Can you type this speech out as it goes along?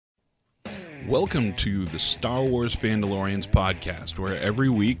Welcome to the Star Wars Fandalorians podcast, where every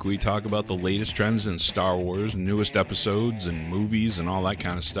week we talk about the latest trends in Star Wars, newest episodes and movies and all that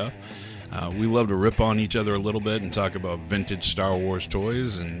kind of stuff. We love to rip on each other a little bit and talk about vintage Star Wars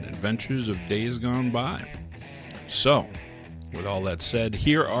toys and adventures of days gone by. So, with all that said,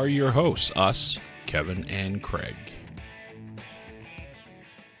 here are your hosts, us, Kevin and Craig.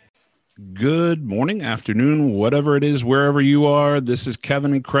 Good morning, afternoon, whatever it is, wherever you are. This is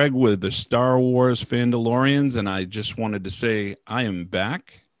Kevin and Craig with the Star Wars Fandalorians, and I just wanted to say I am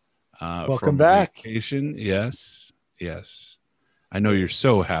back. Welcome from back. Vacation. Yes. I know you're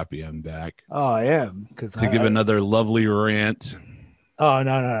so happy I'm back. Oh, I am. To give another lovely rant. Oh,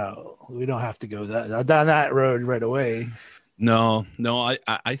 no. We don't have to go down that road right away. No.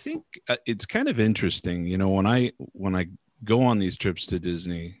 I think it's kind of interesting. You know, when I go on these trips to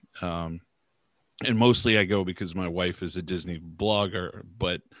Disney, and mostly I go because my wife is a Disney blogger,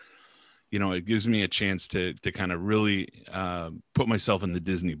 but you know, it gives me a chance to kind of really put myself in the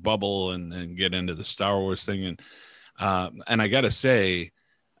Disney bubble and get into the Star Wars thing. And I gotta say,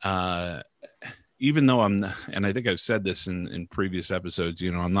 even though and I think I've said this in previous episodes,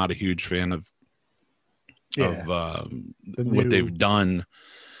 you know, I'm not a huge fan of what they've done.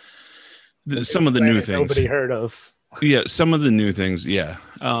 Some of the new things nobody heard of. Yeah, some of the new things. Yeah.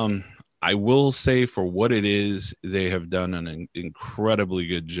 I will say for what it is, they have done an incredibly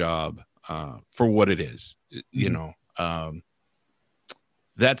good job for what it is. You know,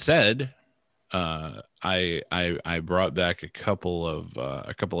 that said, I brought back a couple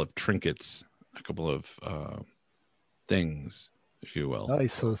of trinkets, a couple of things, if you will.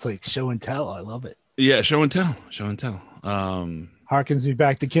 Nice. So it's like show and tell. I love it. Yeah, show and tell. Harkens me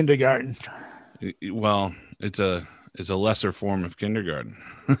back to kindergarten. Well, it's a lesser form of kindergarten.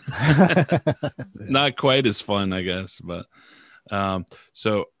 Not quite as fun, I guess, but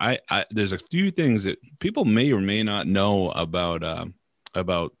so I there's a few things that people may or may not know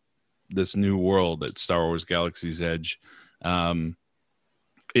about this new world at Star Wars Galaxy's Edge.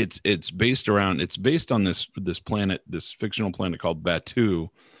 It's based on this planet, this fictional planet called Batuu.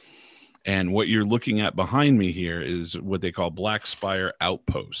 And what you're looking at behind me here is what they call Black Spire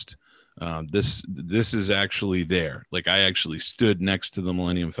Outpost. This is actually there. Like, I actually stood next to the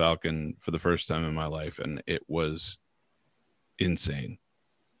Millennium Falcon for the first time in my life, and it was insane.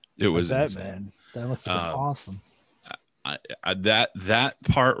 It was insane. Man. That must have been awesome. That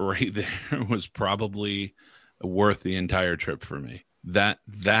part right there was probably worth the entire trip for me. That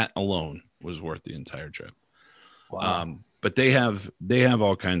alone was worth the entire trip. Wow. But they have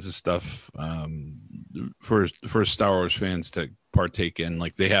all kinds of stuff for Star Wars fans to partake in.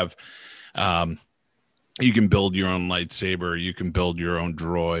 Like, they have you can build your own lightsaber, you can build your own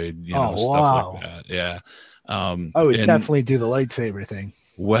droid, stuff like that. Yeah. I would definitely do the lightsaber thing.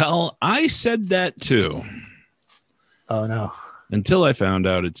 Well, I said that too. Oh no. Until I found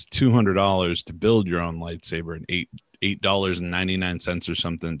out it's $200 to build your own lightsaber and $8.99 or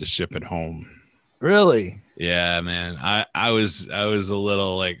something to ship it home. Really? Yeah, man. I was a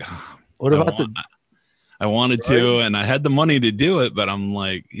little like, what about I wanted to, and I had the money to do it, but I'm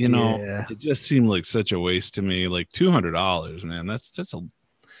like, it just seemed like such a waste to me. Like $200, man. That's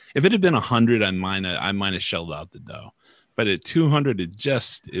if it had been $100, I might have shelled out the dough. But at $200, it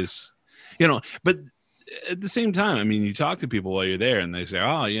just is, But at the same time, I mean, you talk to people while you're there, and they say,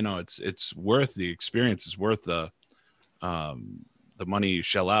 oh, it's worth the experience. It's worth the money you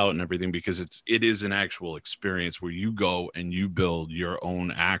shell out and everything, because it is an actual experience where you go and you build your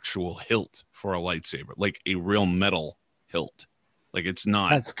own actual hilt for a lightsaber, like a real metal hilt. Like, it's not.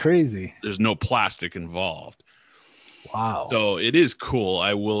 That's crazy. There's no plastic involved. Wow. So it is cool.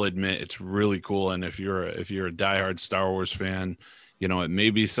 I will admit it's really cool. And if you're a diehard Star Wars fan, it may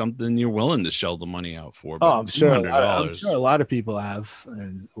be something you're willing to shell the money out for. But I'm sure a lot of people have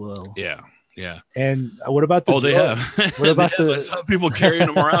and will. Yeah. And what about the? They have. What about some people carrying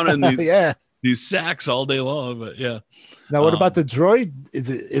them around in these these sacks all day long? But yeah. Now, what about the droid?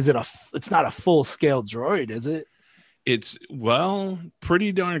 It's not a full scale droid, is it? It's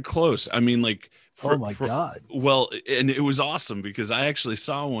pretty darn close. I mean, like. God. Well, and it was awesome because I actually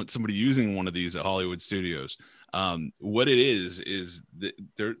saw somebody using one of these at Hollywood Studios. What it is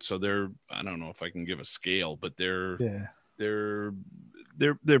they're I don't know if I can give a scale, but they're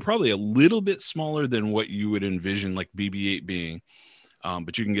probably a little bit smaller than what you would envision like BB-8 being,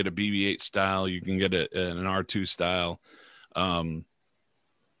 but you can get a BB-8 style, you can get an R2 style,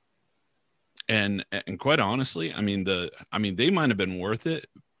 and quite honestly, I mean they might have been worth it,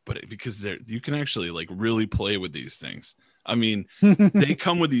 but because you can actually like really play with these things. I mean, they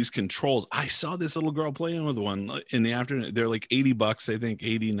come with these controls. I saw this little girl playing with one in the afternoon. They're like $80, I think,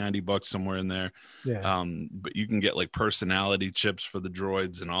 $80-$90 somewhere in there. Yeah. But you can get like personality chips for the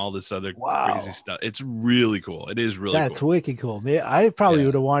droids and all this other Wow. crazy stuff. It's really cool. It is really That's cool. wicked cool. Man, I probably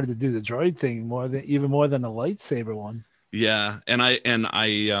would have wanted to do the droid thing even more than the lightsaber one. Yeah, and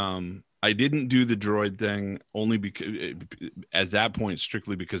I didn't do the droid thing only because at that point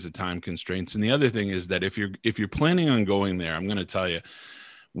strictly because of time constraints. And the other thing is that if you're planning on going there, I'm going to tell you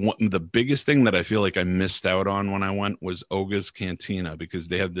the biggest thing that I feel like I missed out on when I went was Oga's Cantina, because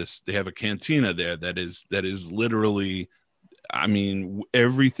they have a cantina there that is literally, I mean,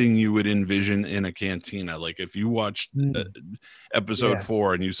 everything you would envision in a cantina. Like if you watched episode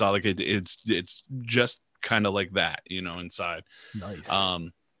 4 and you saw like it's just kind of like that, inside. Nice.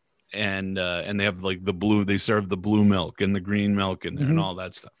 And they have like they serve the blue milk and the green milk in there and all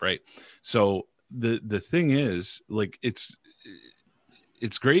that stuff, right? So the thing is, like, it's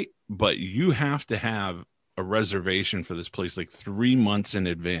great, but you have to have a reservation for this place like 3 months in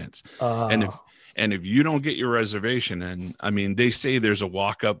advance. And if you don't get your reservation, and I mean, they say there's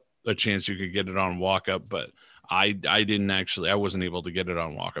a chance you could get it on walk up, but I wasn't able to get it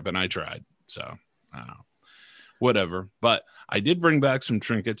on walk up, and I tried. So I don't know. Whatever, but I did bring back some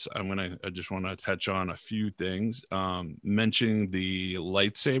trinkets. I just want to touch on a few things. Mentioning the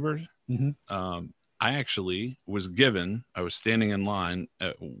lightsaber. I actually was I was standing in line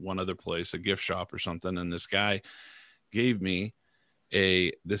at one other place, a gift shop or something, and this guy gave me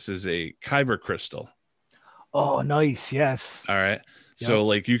this is a kyber crystal. Oh, nice. Yes. All right. Yep. So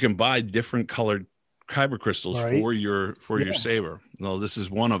like you can buy different colored kyber crystals for your saber. No, this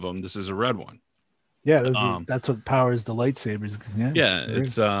is one of them. This is a red one. Yeah, that's what powers the lightsabers. Yeah,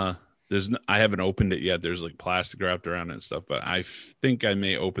 it's I haven't opened it yet. There's like plastic wrapped around it and stuff, but I think I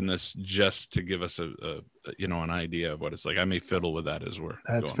may open this just to give us an idea of what it's like. I may fiddle with that as we're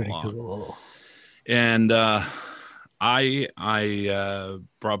that's going pretty along. Cool. And I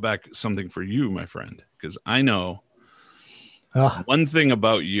brought back something for you, my friend, because I know one thing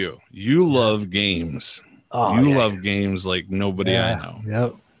about you. You love games. You love games like nobody I know.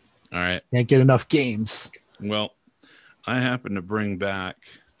 Yep. All right. Can't get enough games. Well, I happen to bring back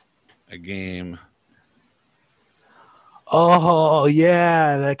a game. Oh,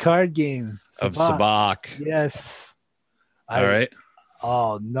 yeah. That card game. Of Sabacc. Yes. All right.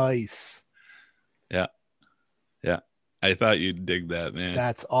 Oh, nice. Yeah. Yeah. I thought you'd dig that, man.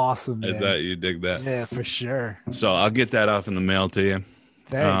 That's awesome, man. I thought you'd dig that. Yeah, for sure. So I'll get that off in the mail to you.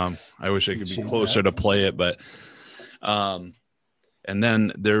 Thanks. I wish I could be closer to play it, but and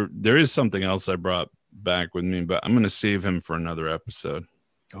then there is something else I brought back with me, but I'm going to save him for another episode.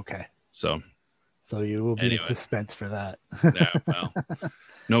 Okay. So you will be in suspense for that. Yeah, well,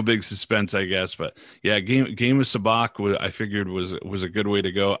 no big suspense, I guess, but yeah, game of Sabacc I figured was a good way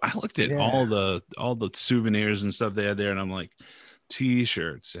to go. I looked at all the souvenirs and stuff they had there, and I'm like,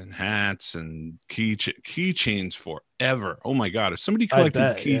 T-shirts and hats and keychains forever. Oh my god! If somebody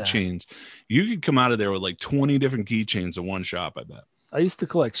collected keychains, you could come out of there with like 20 different keychains in one shop. I bet. I used to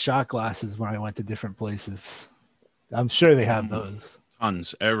collect shot glasses when I went to different places. I'm sure they have those.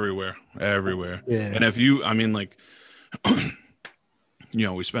 Tons everywhere. Yeah. And if you, I mean, like,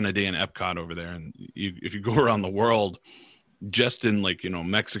 we spent a day in Epcot over there, and if you go around the world, just in like,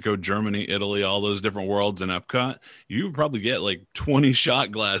 Mexico, Germany, Italy, all those different worlds in Epcot, you would probably get like 20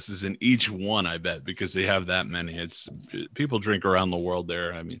 shot glasses in each one, I bet, because they have that many. People drink around the world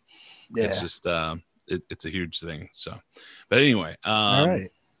there. I mean, it's just, it's a huge thing. So, but anyway, all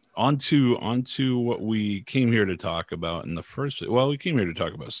right. On to what we came here to talk about in the first place. Well, we came here to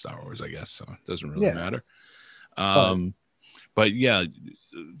talk about Star Wars, I guess, so it doesn't really matter. But yeah,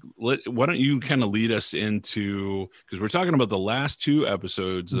 why don't you kind of lead us into, because we're talking about the last two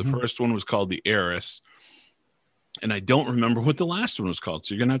episodes. The first one was called The Heiress, and I don't remember what the last one was called,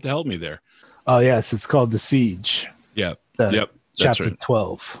 so you're gonna have to help me there. Oh yes, it's called The Siege. Yeah. Chapter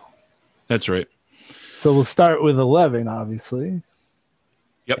 12. That's right. So we'll start with 11, obviously.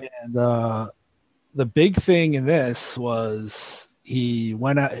 Yep. And the big thing in this was he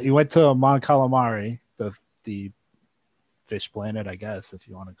went to Mon Calamari, the fish planet, I guess, if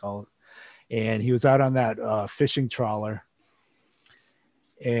you want to call it. And he was out on that fishing trawler,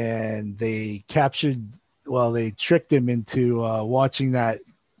 and they tricked him into watching that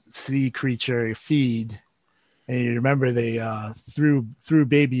sea creature feed. And you remember they threw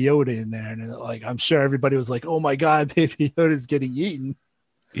Baby Yoda in there, and like I'm sure everybody was like, "Oh my God, Baby Yoda's getting eaten."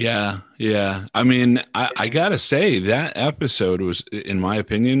 Yeah. I mean, I gotta say that episode was, in my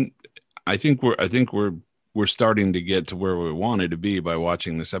opinion, I think we're starting to get to where we wanted to be by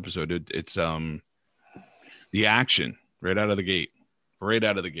watching this episode. It's the action right out of the gate. Right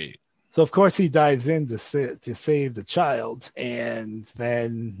out of the gate. So of course he dives in to save the child, and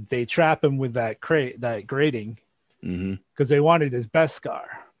then they trap him with that grating because they wanted his Beskar.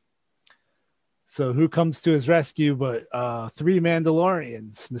 So who comes to his rescue but 3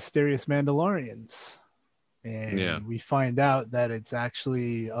 Mandalorians, mysterious Mandalorians, and we find out that it's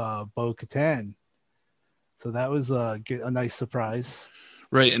actually Bo-Katan. So that was a nice surprise.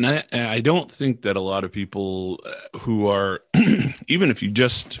 Right, and I don't think that a lot of people who are even if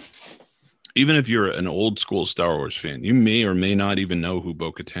you're an old school Star Wars fan, you may or may not even know who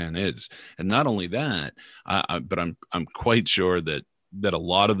Bo-Katan is. And not only that, but I'm quite sure that a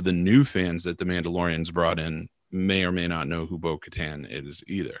lot of the new fans that the Mandalorians brought in may or may not know who Bo-Katan is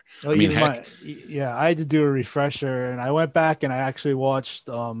either. Oh, I mean, I had to do a refresher, and I went back and I actually watched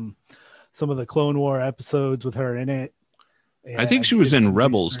some of the Clone War episodes with her in it. I think she was in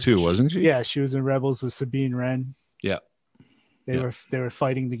Rebels too, wasn't she? Yeah, she was in Rebels with Sabine Wren. Yeah, they were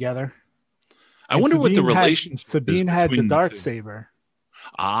fighting together. I wonder what the relationship. Sabine had the Darksaber.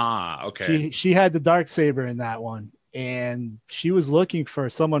 Ah, okay. She had the Darksaber in that one, and she was looking for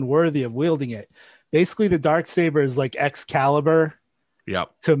someone worthy of wielding it. Basically, the Darksaber is like Excalibur.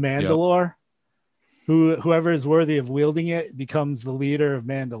 Yep. To Mandalore. Yep. Whoever is worthy of wielding it becomes the leader of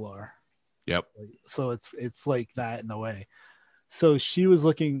Mandalore. Yep. So it's like that in a way. So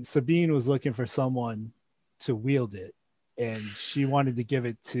Sabine was looking for someone to wield it, and she wanted to give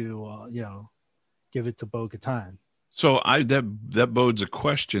it to Bo-Katan. So that bodes a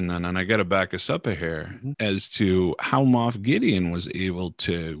question then, and I got to back us up a hair as to how Moff Gideon was able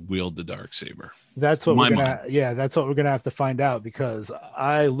to wield the Darksaber. That's what we're gonna have to find out, because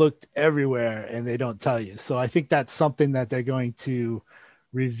I looked everywhere and they don't tell you. So I think that's something that they're going to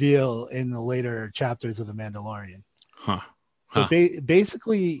reveal in the later chapters of The Mandalorian. So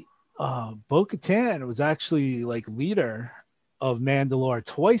basically, Bo-Katan was actually like leader of Mandalore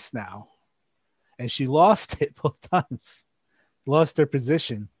twice now, and she lost it both times. Lost her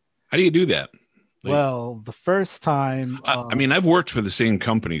position. How do you do that? Well, the first time, I mean, I've worked for the same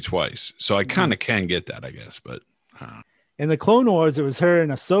company twice, so I kind of can get that, I guess. But in the Clone Wars, it was her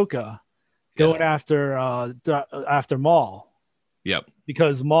and Ahsoka going after Maul. Yep.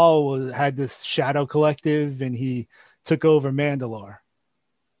 Because Maul had this shadow collective, and he took over Mandalore.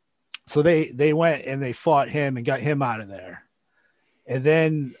 So they went and they fought him and got him out of there. And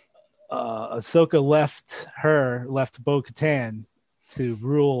then Ahsoka left Bo-Katan to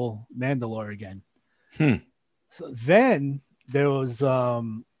rule Mandalore again. So then there was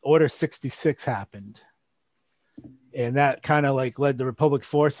Order 66 happened. And that kind of like led the Republic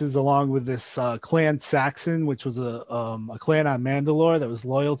forces along with this clan Saxon, which was a clan on Mandalore that was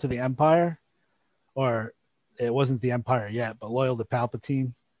loyal to the Empire. Or it wasn't the Empire yet, but loyal to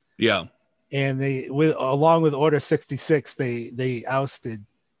Palpatine. Yeah. And along with Order 66, they ousted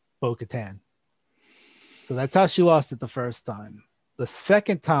Bo-Katan. So that's how she lost it the first time. The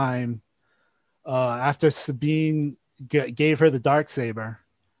second time, after Sabine gave her the Darksaber,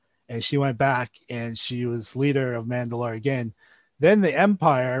 and she went back and she was leader of Mandalore again, then the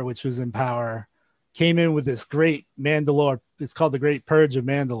Empire, which was in power, came in with this great Mandalore. It's called the Great Purge of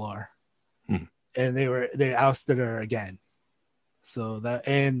Mandalore. And they ousted her again.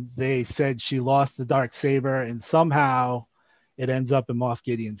 And they said she lost the Darksaber, and somehow it ends up in Moff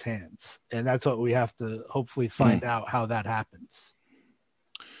Gideon's hands. And that's what we have to hopefully find out, how that happens.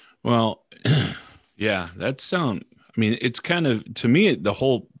 Well, yeah, it's kind of, to me, the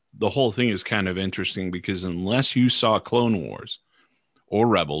whole thing is kind of interesting, because unless you saw Clone Wars or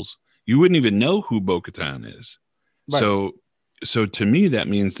Rebels, you wouldn't even know who Bo-Katan is. Right. So to me, that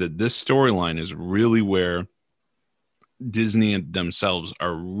means that this storyline is really where Disney themselves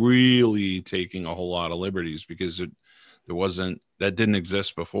are really taking a whole lot of liberties, because that didn't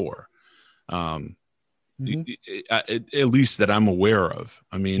exist before. At least that I'm aware of.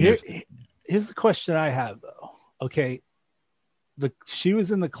 I mean, here's the question I have though. Okay. She was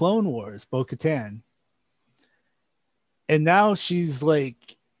in the Clone Wars, Bo-Katan, and now she's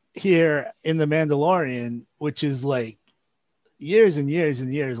like here in the Mandalorian, which is like years and years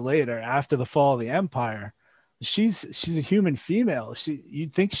and years later after the fall of the Empire. She's a human female.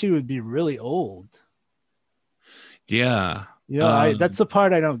 You'd think she would be really old. Yeah. That's the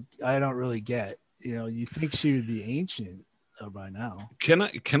part I don't really get. You think she would be ancient by now.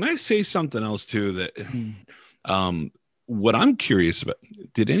 Can I say something else too? That what I'm curious about,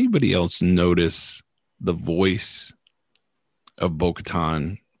 did anybody else notice the voice of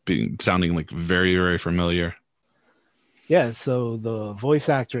Bo-Katan sounding like very, very familiar? Yeah, so the voice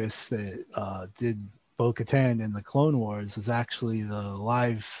actress that did Bo-Katan in the Clone Wars is actually the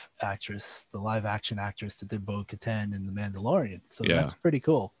live action actress that did Bo-Katan in the Mandalorian. So that's pretty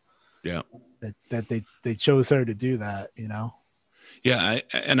cool. Yeah, that they chose her to do that. Yeah,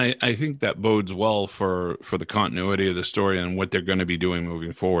 I think that bodes well for the continuity of the story and what they're going to be doing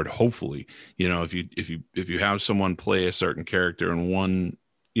moving forward. Hopefully, if you have someone play a certain character in one,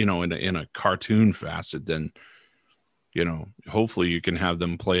 in a cartoon facet, then hopefully you can have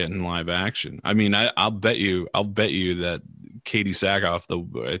them play it in live action. I mean, I'll bet you that Katie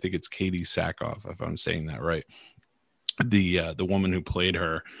Sackhoff, I think it's Katie Sackhoff, if I'm saying that right, the woman who played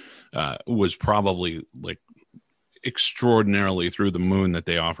her was probably like extraordinarily through the moon that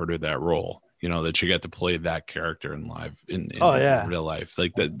they offered her that role, that she got to play that character in real life.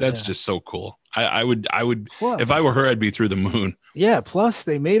 Like that's just so cool. I would plus, if I were her, I'd be through the moon. Yeah, plus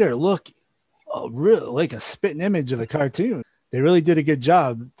they made her look real like a spitting image of the cartoon. They really did a good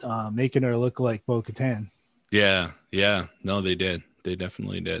job making her look like Bo-Katan. Yeah, no, they did. They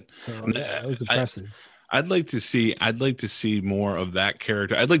definitely did. So it was impressive. I'd like to see more of that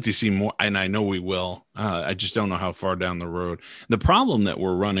character. I'd like to see more, and I know we will. I just don't know how far down the road. The problem that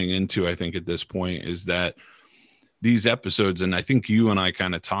we're running into, I think, at this point is that these episodes, and I think you and I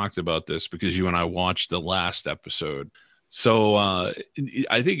kind of talked about this because you and I watched the last episode. So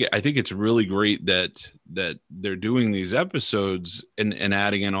I think it's really great that they're doing these episodes and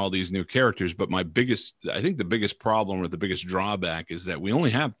adding in all these new characters. But I think the biggest problem or the biggest drawback is that we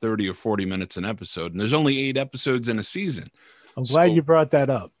only have 30 or 40 minutes an episode, and there's only 8 episodes in a season. I'm glad you brought that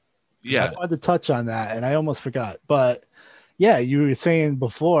up. Yeah, I wanted to touch on that, and I almost forgot. But yeah, you were saying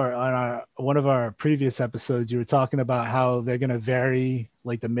before on one of our previous episodes, you were talking about how they're going to vary,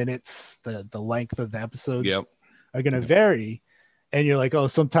 like the minutes, the length of the episodes. Yep. Are going to vary, and you're like, oh,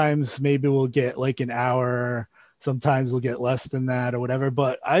 sometimes maybe we'll get like an hour, sometimes we'll get less than that or whatever.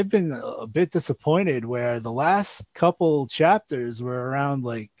 But I've been a bit disappointed where the last couple chapters were around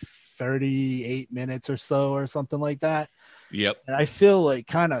like 38 minutes or so or something like that. Yep. And I feel like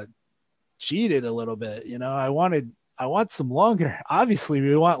kind of cheated a little bit. I want some longer. Obviously,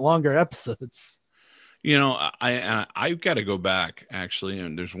 we want longer episodes. I've got to go back actually,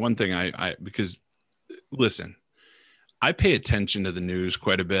 and there's one thing I because listen. I pay attention to the news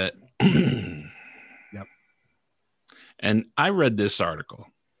quite a bit. Yep. And I read this article.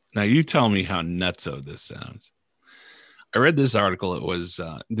 Now you tell me how nutso this sounds. I read this article. It was,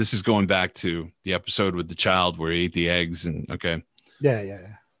 this is going back to the episode with the child where he ate the eggs and okay. Yeah.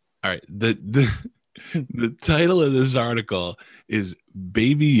 All right. The title of this article is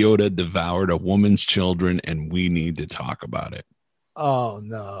Baby Yoda Devoured a Woman's Children and We Need to Talk About It. Oh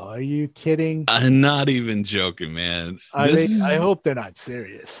no! Are you kidding? I'm not even joking, man. I hope they're not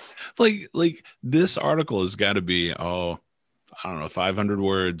serious. Like this article has got to be I don't know 500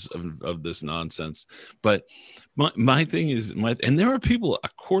 words of this nonsense. But my thing is and there are people,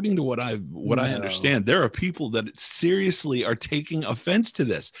 according to what I understand, there are people that seriously are taking offense to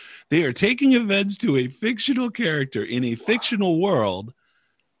this. They are taking offense to a fictional character in a fictional world.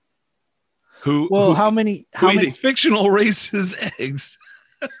 How many fictional race's eggs?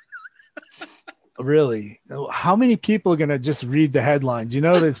 Really? How many people are going to just read the headlines?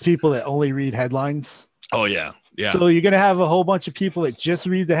 There's people that only read headlines. Oh yeah. So you're going to have a whole bunch of people that just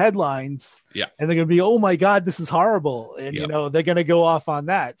read the headlines. Yeah. And they're going to be, oh my God, this is horrible. And they're going to go off on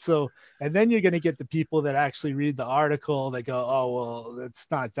that. So, and then you're going to get the people that actually read the article that go, oh, well, it's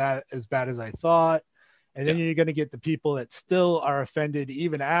not that as bad as I thought. And then you're going to get the people that still are offended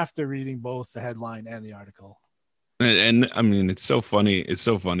even after reading both the headline and the article. And I mean, it's so funny. It's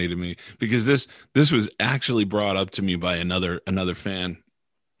so funny to me because this was actually brought up to me by another fan.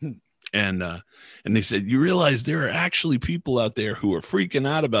 And they said, you realize there are actually people out there who are freaking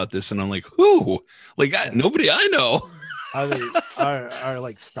out about this. And I'm like, who? Like nobody I know. Are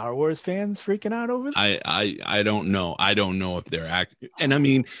like Star Wars fans freaking out over this? I don't know. I don't know if they're and I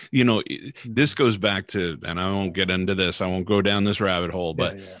mean, this goes back to, and I won't get into this. I won't go down this rabbit hole,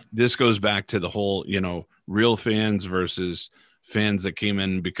 but this goes back to the whole, real fans versus fans that came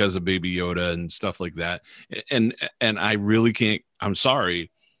in because of Baby Yoda and stuff like that. And I really can't, I'm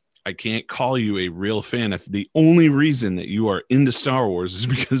sorry, I can't call you a real fan if the only reason that you are into Star Wars is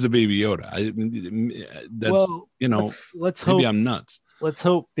because of Baby Yoda. Let's hope I'm nuts. Let's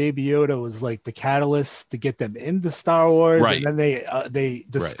hope Baby Yoda was like the catalyst to get them into Star Wars, right. And then they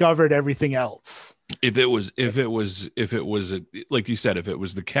discovered everything else. If it was like you said, if it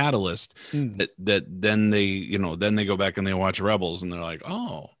was the catalyst that then they go back and they watch Rebels and they're like,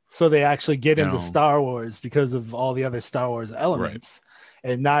 oh, so they actually get into Star Wars because of all the other Star Wars elements. Right.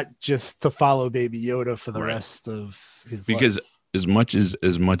 And not just to follow Baby Yoda for the rest of his life. as much as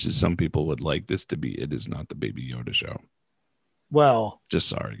some people would like this to be, it is not the Baby Yoda show. Well, just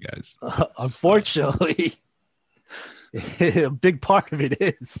sorry, guys. Unfortunately, a big part of it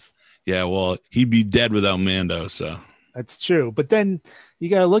is. Yeah, well, he'd be dead without Mando, so that's true. But then you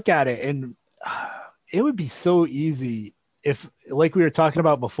got to look at it, and it would be so easy if, like we were talking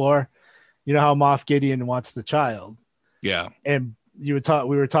about before, you know how Moff Gideon wants the child. Yeah, and we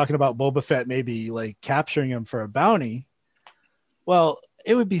were talking about Boba Fett maybe like capturing him for a bounty. Well,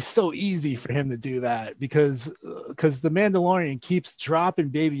 it would be so easy for him to do that because the Mandalorian keeps dropping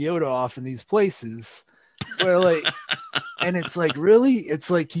Baby Yoda off in these places where like, and it's like, really, it's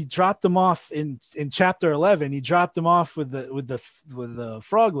like he dropped him off in chapter 11. He dropped him off with the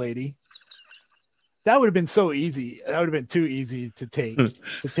frog lady. That would have been so easy. That would have been too easy to take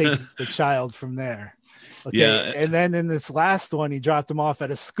the child from there. Okay. Yeah. And then in this last one, he dropped him off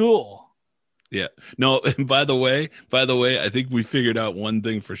at a school. Yeah. No, and by the way, I think we figured out one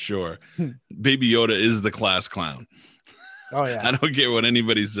thing for sure. Baby Yoda is the class clown. Oh, yeah. I don't care what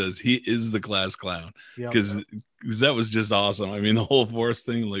anybody says. He is the class clown. Because that was just awesome. I mean, the whole Force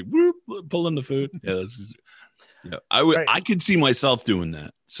thing, like whoop, pulling the food. Yeah, that's just, yeah. I could see myself doing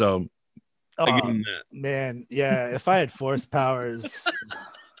that. So I give him that. Man, yeah. If I had Force powers.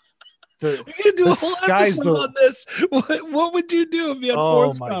 We can do a whole episode on this. What would you do if you had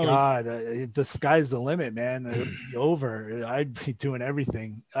Force powers? Oh my God, the sky's the limit, man. It would be over. I'd be doing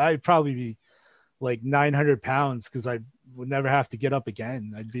everything. I'd probably be like 900 pounds because I would never have to get up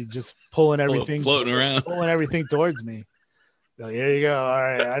again. I'd be just pulling everything, floating around, pulling everything towards me. Like, here you go. All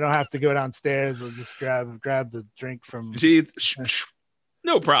right, I don't have to go downstairs. I'll just grab the drink from teeth.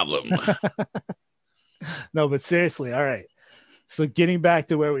 No problem. No, but seriously, all right. So getting back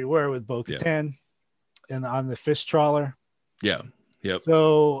to where we were with Bo-Katan and on the fish trawler. Yeah. Yep.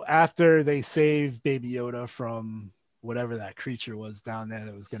 So after they save Baby Yoda from whatever that creature was down there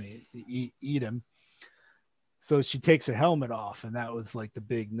that was going to eat him. So she takes her helmet off, and that was like the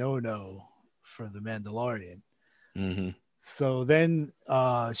big no-no for the Mandalorian. Mm-hmm. So then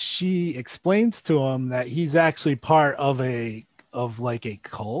she explains to him that he's actually part of a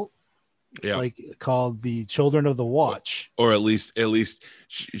cult. Yeah, like called the Children of the Watch, or at least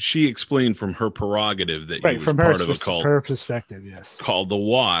she explained from her prerogative that he was from part of a cult. Her perspective, yes, called the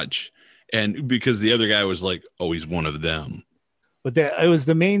Watch, and because the other guy was like, "Oh, he's one of them." But it was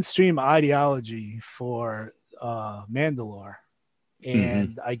the mainstream ideology for Mandalore,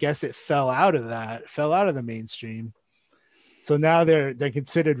 and I guess it fell out of the mainstream. So now they're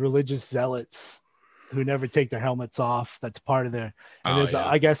considered religious zealots who never take their helmets off. That's part of their, and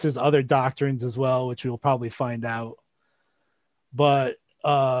I guess there's other doctrines as well, which we'll probably find out. But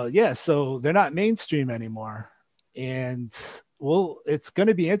so they're not mainstream anymore. And it's going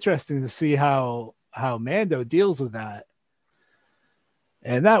to be interesting to see how Mando deals with that.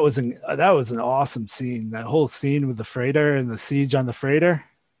 And that was an awesome scene. That whole scene with the freighter and the siege on the freighter.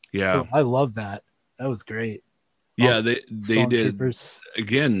 Yeah. I love that. That was great. Yeah, they did.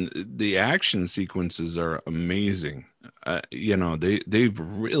 Again, the action sequences are amazing. They've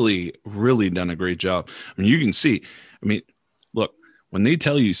really done a great job. I mean, you can see. I mean, look, when they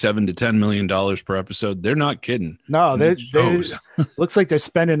tell you $7 to $10 million per episode, they're not kidding. No, they looks like they're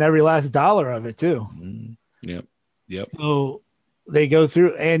spending every last dollar of it too. Yep. So they go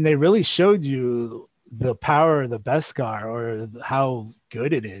through, and they really showed you the power of the Beskar, or how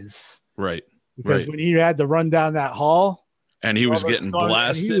good it is. Right. Because when he had to run down that hall, and he was getting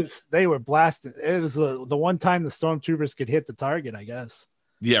blasted, they were blasted. It was the one time the stormtroopers could hit the target, I guess.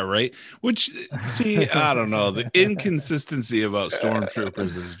 Yeah, right. Which, see, I don't know. The inconsistency about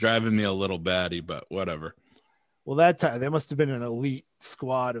stormtroopers is driving me a little batty, but whatever. Well, that time there must have been an elite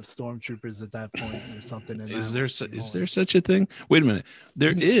squad of stormtroopers at that point, or something. Is there such a thing? Wait a minute.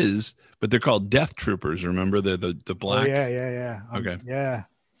 There is, but they're called Death Troopers. Remember, they're the black. Oh, yeah. Okay. Yeah.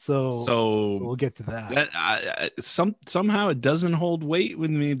 So we'll get to that. Somehow it doesn't hold weight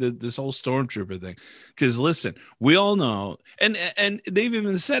with me, this whole stormtrooper thing. Because listen, we all know, and they've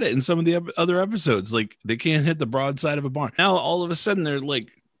even said it in some of the other episodes, like they can't hit the broadside of a barn. Now all of a sudden they're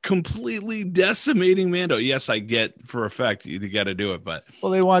like completely decimating Mando. Yes, I get for a fact you got to do it, but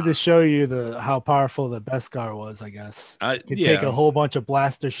they wanted to show you how powerful the Beskar was. I guess you take a whole bunch of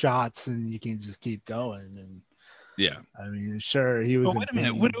blaster shots and you can just keep going. And yeah, I mean, sure, he was. Wait a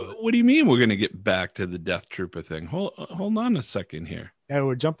minute. What do you mean we're going to get back to the Death Trooper thing? Hold on a second here. Yeah,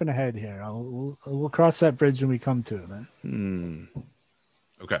 we're jumping ahead here. We'll cross that bridge when we come to it, man.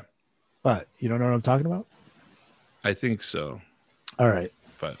 Okay. But you don't know what I'm talking about? I think so. All right.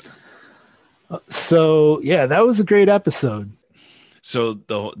 But so yeah, that was a great episode. So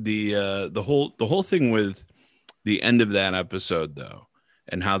the whole thing with the end of that episode though,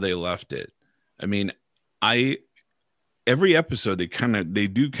 and how they left it. I mean, every episode they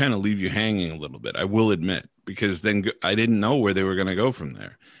do kind of leave you hanging a little bit. I will admit, because then I didn't know where they were going to go from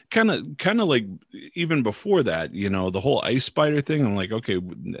there. Kind of like even before that, you know, the whole ice spider thing. I'm like, okay,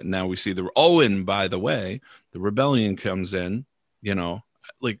 now we see and by the way, the rebellion comes in, you know,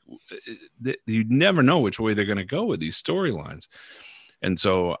 like you never know which way they're going to go with these storylines. And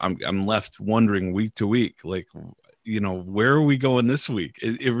so I'm left wondering week to week, like, you know, where are we going this week?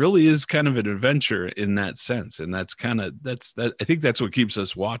 It really is kind of an adventure in that sense. And that's I think that's what keeps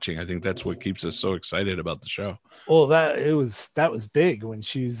us watching. I think that's what keeps us so excited about the show. Well, that was big when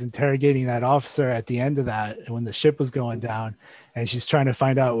she was interrogating that officer at the end of that, and when the ship was going down, and she's trying to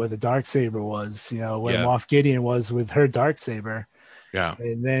find out where the Darksaber was, you know, where Moff Gideon was with her Darksaber. Yeah.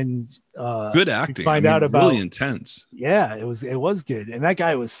 And then good acting. Find out about really intense. Yeah, it was good. And that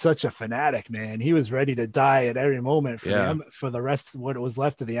guy was such a fanatic, man. He was ready to die at every moment for the rest of what was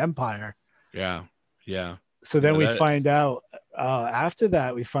left of the Empire. Yeah. Yeah. So then we find out after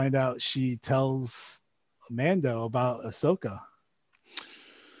that, we find out she tells Mando about Ahsoka.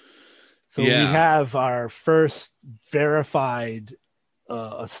 So we have our first verified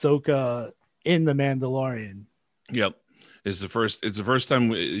Ahsoka in The Mandalorian. Yep. It's the first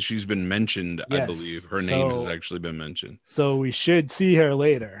time she's been mentioned. Yes. I believe her name has actually been mentioned. So we should see her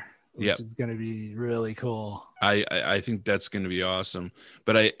later, which is going to be really cool. I think that's going to be awesome.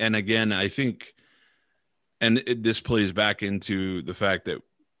 But I think, this plays back into the fact that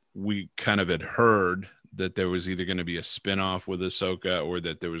we kind of had heard that there was either going to be a spinoff with Ahsoka or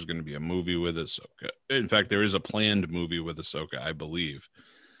that there was going to be a movie with Ahsoka. In fact, there is a planned movie with Ahsoka, I believe.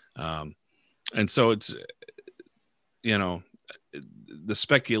 And so it's, you know, the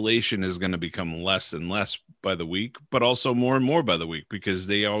speculation is going to become less and less by the week, but also more and more by the week, because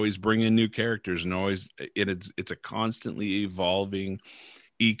they always bring in new characters, and it's a constantly evolving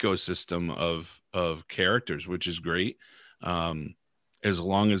ecosystem of characters, which is great. As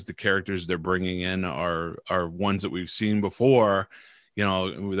long as the characters they're bringing in are ones that we've seen before, you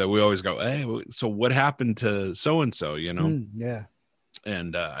know, that we always go, hey, so what happened to so and so, you know? Yeah.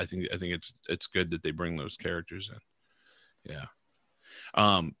 And I think it's good that they bring those characters in.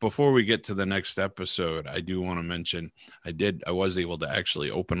 Yeah. Before we get to the next episode, I do want to mention I was able to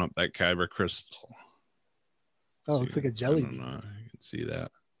actually open up that kyber crystal. Oh, it looks like a jelly bean. You can see that.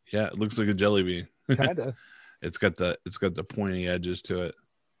 Yeah, it looks like a jelly bean. Kind of. It's got the pointy edges to it.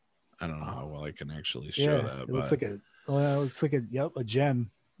 I don't know how well I can actually show that. It looks like a gem.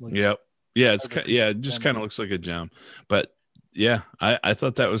 Like, yep. Yeah, it just kind of looks like a gem. But yeah, I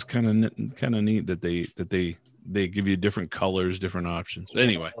thought that was kind of neat that they give you different colors, different options.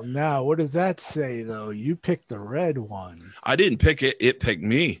 Anyway. Well, now, what does that say though? You picked the red one. I didn't pick it. It picked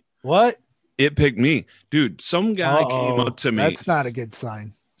me. What? It picked me. Dude, some guy came up to me. That's not a good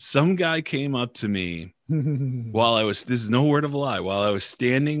sign. Some guy came up to me this is no word of a lie, while I was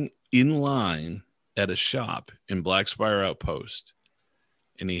standing in line at a shop in Black Spire Outpost,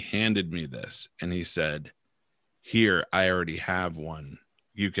 and he handed me this, and he said, "Here, I already have one.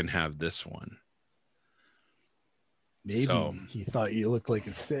 You can have this one." Maybe he thought you looked like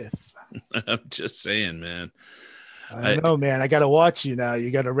a Sith. I'm just saying, man. I don't know, man. I got to watch you now.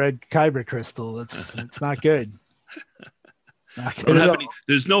 You got a red kyber crystal. It's not good.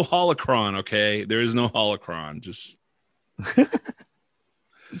 There's no holocron, okay? There is no holocron. Just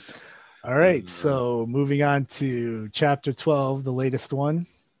all right. So moving on to chapter 12, the latest one.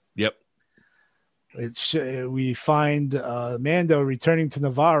 Yep. We find Mando returning to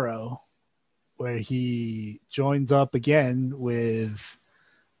Navarro, where he joins up again with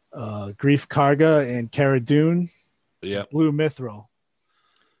Greef Karga and Cara Dune, Blue Mithril.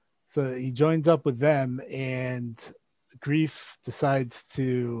 So he joins up with them, and Greef decides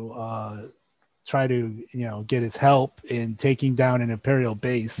to try to, get his help in taking down an Imperial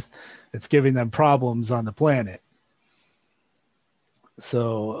base that's giving them problems on the planet.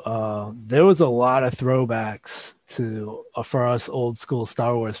 So there was a lot of throwbacks for us old school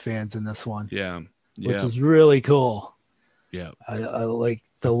Star Wars fans in this one. Which is really cool. I like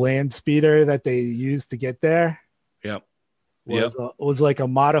the land speeder that they used to get there. Was like a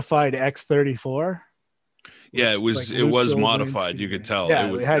modified X-34. Yeah, it was modified. You could tell.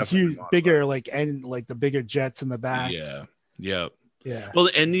 Yeah, it had huge, bigger, like the bigger jets in the back. Yeah. Well,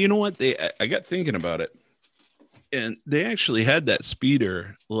 and you know what? I got thinking about it, and they actually had that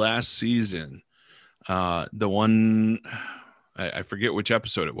speeder last season. The one, I forget which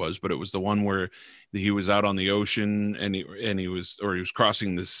episode it was, but it was the one where he was out on the ocean and he was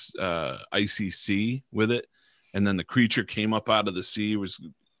crossing this icy sea with it, and then the creature came up out of the sea.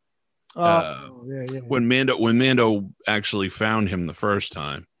 Yeah. When Mando actually found him the first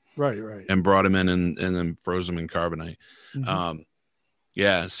time, right, and brought him in and then froze him in carbonite. Mm-hmm.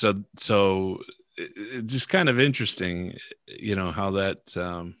 Yeah, so it's just kind of interesting, how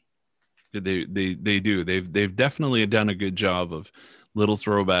that they do. They've definitely done a good job of little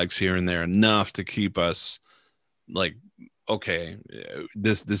throwbacks here and there, enough to keep us like, okay,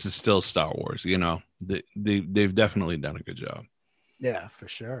 this is still Star Wars. They've definitely done a good job. Yeah, for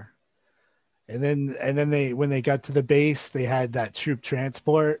sure. And then they, when they got to the base, they had that troop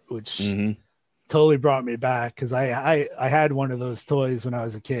transport, which Mm-hmm. totally brought me back, because I had one of those toys when I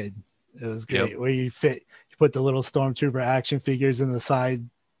was a kid. It was great. Yep. Where you put the little stormtrooper action figures in the side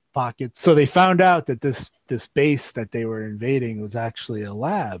pockets. So they found out that this base that they were invading was actually a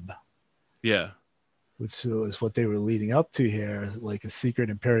lab. Yeah. Which was what they were leading up to here, like a secret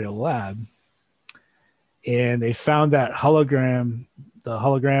Imperial lab. And they found that hologram, the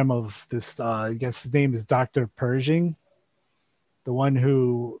hologram of this, I guess his name is Dr. Pershing, the one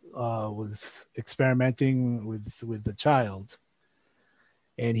who was experimenting with the child.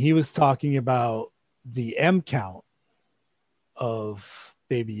 And he was talking about the M count of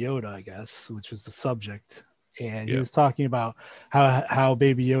Baby Yoda, I guess, which was the subject. And he was talking about how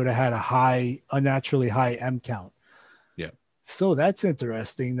Baby Yoda had a unnaturally high M count. Yeah. So that's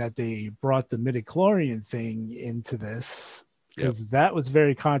interesting that they brought the midichlorian thing into this, because that was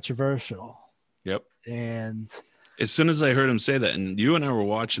very controversial. Yep. And as soon as I heard him say that, and you and I were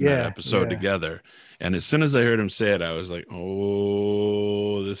watching that episode together, and as soon as I heard him say it, I was like,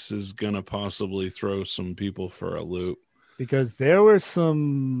 oh, this is going to possibly throw some people for a loop. Because there were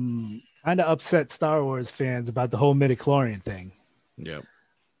some kind of upset Star Wars fans about the whole midichlorian thing. Yep.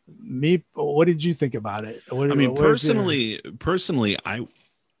 What did you think about it? Personally, I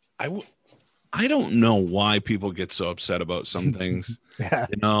don't know why people get so upset about some things. Yeah.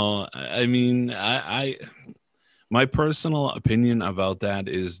 I mean, my personal opinion about that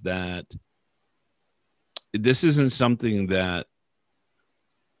is that this isn't something that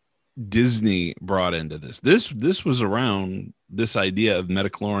Disney brought into this. This was around. This idea of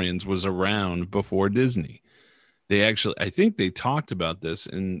midichlorians was around before Disney. I think they talked about this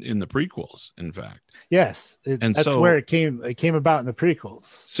in the prequels, in fact. Yes. That's where it came about in the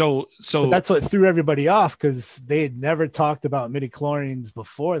prequels. So but that's what threw everybody off, because they had never talked about midichlorians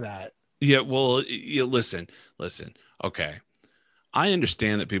before that. Yeah. Well, listen. Okay. I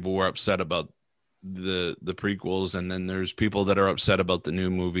understand that people were upset about the prequels, and then there's people that are upset about the new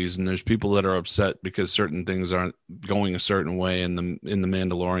movies, and there's people that are upset because certain things aren't going a certain way in the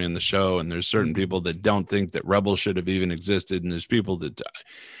Mandalorian, the show, and there's certain people that don't think that Rebels should have even existed, and there's people that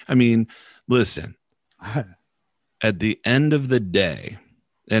I mean, listen, at the end of the day,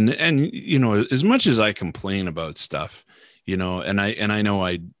 and as much as I complain about stuff, and I know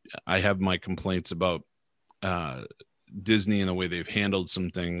I have my complaints about Disney and the way they've handled some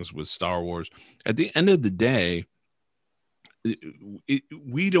things with Star Wars. At the end of the day,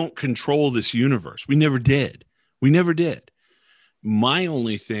 we don't control this universe. We never did. My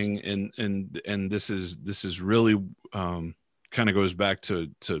only thing, and this is really kind of goes back to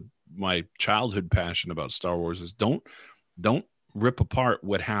my childhood passion about Star Wars, is don't rip apart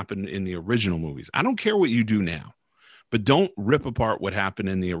what happened in the original movies. I don't care what you do now, but don't rip apart what happened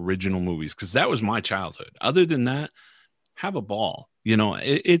in the original movies, because that was my childhood. Other than that, have a ball.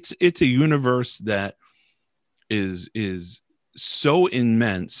 It's a universe that is so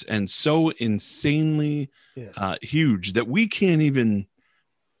immense and so insanely huge that we can't even,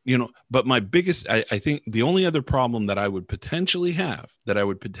 but my biggest, I think the only other problem that I would potentially have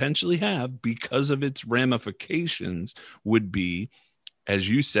because of its ramifications would be, as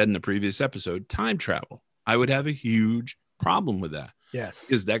you said in the previous episode, time travel. I would have a huge problem with that. Yes.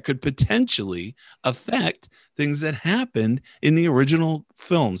 Because that could potentially affect things that happened in the original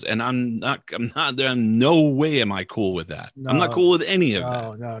films. And I'm not there. No way am I cool with that. No, I'm not cool with any of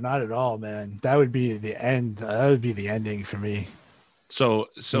that. No, not at all, man. That would be the end. That would be the ending for me. So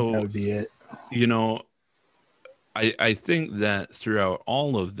that would be it. I think that throughout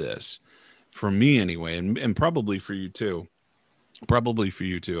all of this, for me anyway, and probably for you too,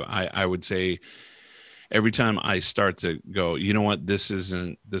 I would say, every time I start to go, you know what, this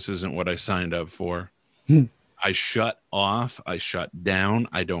isn't what I signed up for, I shut off, I shut down,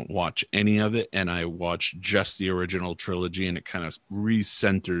 I don't watch any of it, and I watch just the original trilogy, and it kind of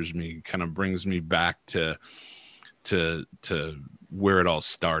recenters me, kind of brings me back to where it all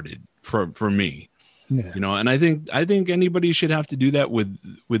started for me. Yeah. And I think anybody should have to do that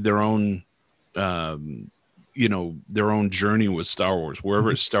with their own their own journey with Star Wars,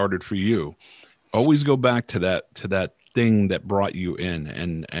 wherever it started for you. Always go back to that thing that brought you in,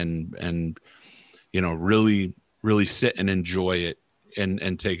 and really sit and enjoy it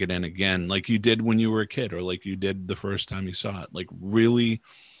and take it in again, like you did when you were a kid, or like you did the first time you saw it. Like, really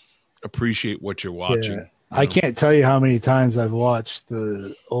appreciate what you're watching. Yeah. I can't tell you how many times I've watched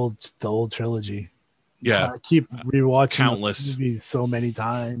the old trilogy. Yeah, I keep rewatching countless movies so many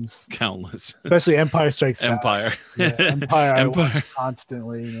times. Countless, especially Empire Strikes Back. Empire. Yeah, Empire. I watch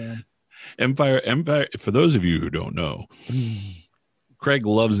constantly, man. Empire. For those of you who don't know, Craig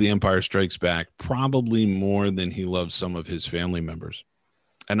loves The Empire Strikes Back probably more than he loves some of his family members,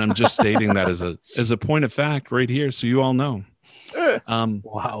 and I'm just stating that as a point of fact right here, so you all know.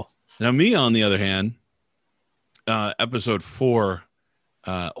 Wow. Now, me on the other hand, episode 4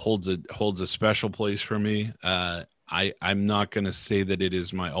 holds a special place for me. I'm not going to say that it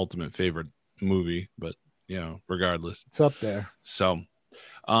is my ultimate favorite movie, but regardless, it's up there. So,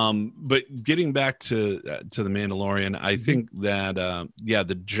 but getting back to the Mandalorian, I think that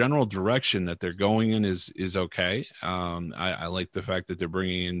the general direction that they're going in is okay. I like the fact that they're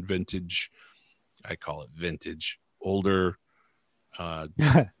bringing in vintage. I call it vintage, older,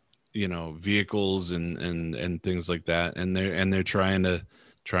 vehicles and things like that, and they're trying to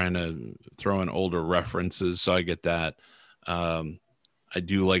throw in older references, so I get that. I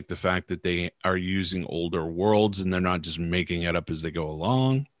do like the fact that they are using older worlds and they're not just making it up as they go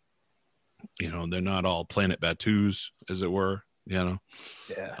along. They're not all Planet Batus, as it were. Yeah.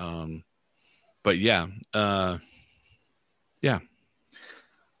 But yeah. Yeah.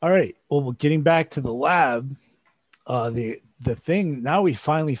 All right. Well, getting back to the lab, the thing now, we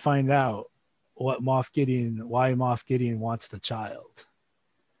finally find out why Moff Gideon wants the child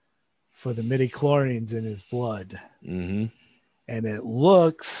for the midichlorians in his blood. Mm-hmm. And it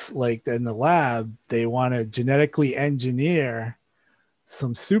looks like in the lab, they want to genetically engineer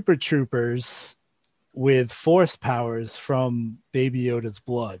some super troopers with force powers from Baby Yoda's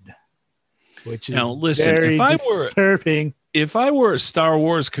blood, which is very disturbing. If I were a Star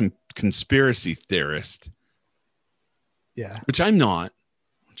Wars conspiracy theorist, which I'm not.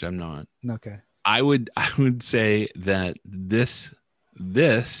 Okay. I would say that this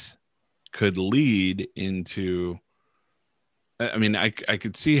could lead into. I mean, I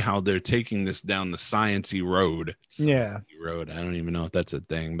could see how they're taking this down the sciencey road. Road. I don't even know if that's a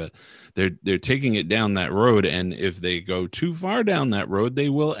thing, but they're taking it down that road. And if they go too far down that road, they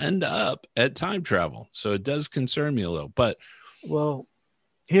will end up at time travel. So it does concern me a little. But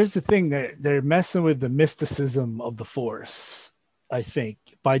here's the thing: they're messing with the mysticism of the Force. I think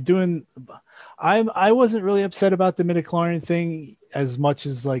by doing, I wasn't really upset about the midichlorian thing as much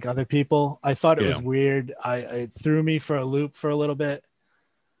as like other people. I thought it was weird. It threw me for a loop for a little bit,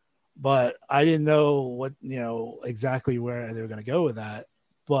 but I didn't know what, exactly where they were going to go with that.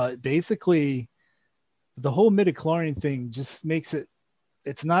 But basically the whole midichlorian thing just makes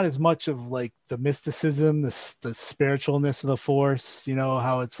it's not as much of like the mysticism, the spiritualness of the Force,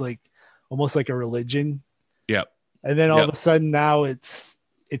 how it's like almost like a religion. Yep. And then all of a sudden now it's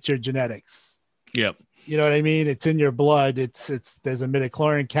your genetics. Yep. You know what I mean? It's in your blood. There's a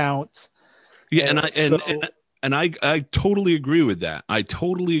midichlorian count. Yeah, and I totally agree with that. I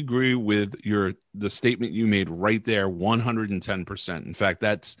totally agree with the statement you made right there, 110%. In fact,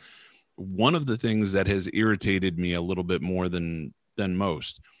 that's one of the things that has irritated me a little bit more than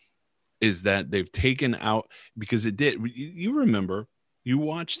most, is that they've taken out, because it did. You remember, you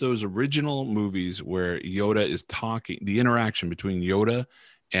watch those original movies where Yoda is talking, the interaction between Yoda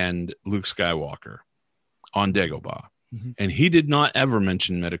and Luke Skywalker on Dagobah. Mm-hmm. And he did not ever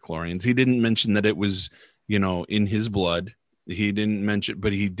mention midichlorians. He didn't mention that it was, in his blood. He didn't mention,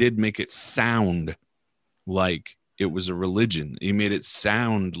 but he did make it sound like it was a religion. He made it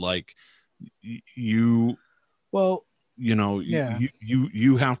sound like you have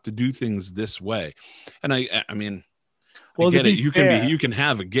to do things this way. And I mean, well, I get it. You can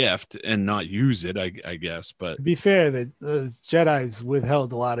have a gift and not use it, I guess. But to be fair, the Jedi's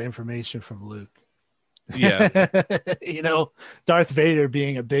withheld a lot of information from Luke. Yeah. Darth Vader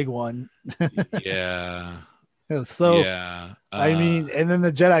being a big one. Yeah. So, I mean, and then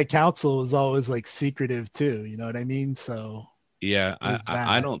the Jedi Council was always like secretive too. You know what I mean? So, yeah,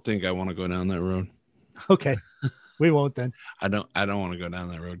 I don't think I want to go down that road. Okay. We won't then. I don't want to go down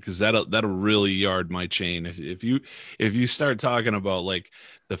that road, because that'll really yard my chain. If you start talking about like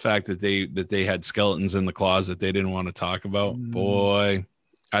the fact that they had skeletons in the closet they didn't want to talk about, boy,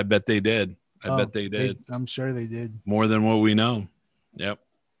 I bet they did. I bet they did. I'm sure they did. More than what we know. Yep.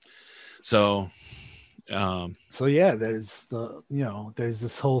 So So yeah, there's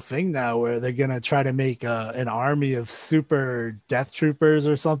this whole thing now where they're gonna try to make an army of super death troopers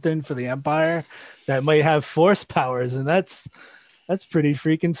or something for the Empire that might have force powers, and that's pretty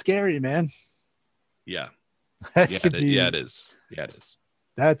freaking scary, man. Yeah. That Yeah, could be, yeah, it is. Yeah, it is.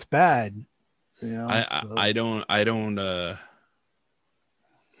 that's bad. I don't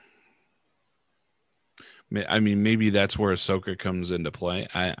I mean, maybe that's where Ahsoka comes into play.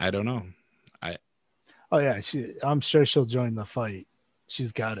 I don't know. Oh yeah, I'm sure she'll join the fight.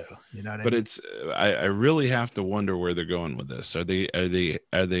 She's got to, you know what I mean? It's I really have to wonder where they're going with this. Are they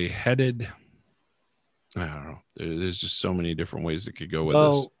headed? I don't know. There's just so many different ways it could go with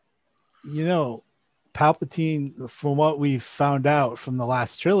this. You know, Palpatine, from what we've found out from the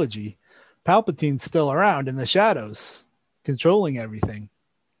last trilogy, Palpatine's still around in the shadows, controlling everything.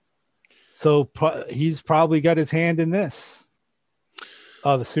 So he's probably got his hand in this.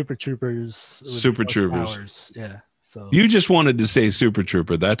 Oh, the Super Troopers. Super Troopers. Powers. Yeah. So you just wanted to say Super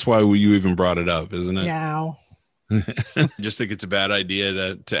Trooper. That's why you even brought it up, isn't it? Now. Just think it's a bad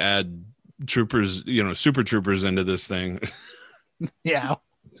idea to add troopers, Super Troopers into this thing. Yeah.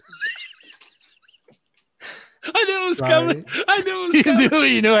 I knew it was coming. I knew it was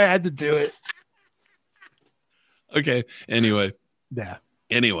coming. You knew I had to do it. Okay. Anyway. Yeah.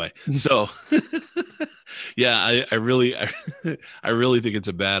 Anyway, so yeah, I really think it's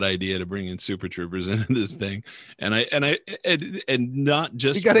a bad idea to bring in Super Troopers into this thing, and not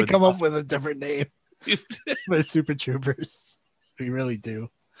just you got to come up with a different name for Super Troopers. We really do.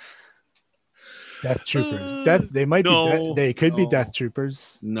 Death Troopers. They might be. They could be Death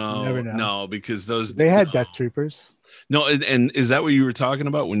Troopers. No, because they had Death Troopers. No, and is that what you were talking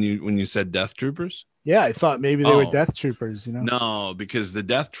about when you said Death Troopers? Yeah, I thought maybe they were Death Troopers, No, because the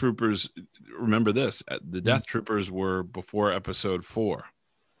Death Troopers, remember this, the Death Troopers were before Episode 4.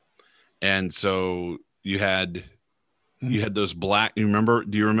 And so you had those black, do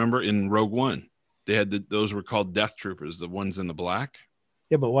you remember in Rogue One? They had those were called Death Troopers, the ones in the black.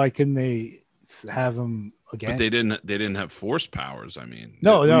 Yeah, but why couldn't they have them again? But they didn't have force powers. I mean,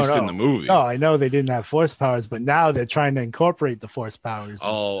 no, in the movie. No, I know they didn't have force powers, but now they're trying to incorporate the force powers.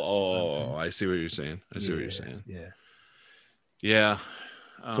 I see what you're saying. Yeah.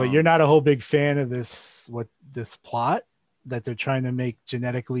 So you're not a whole big fan of this plot that they're trying to make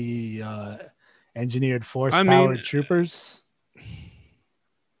genetically engineered force powered troopers?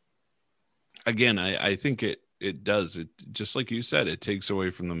 Again, I think it does. It, just like you said, it takes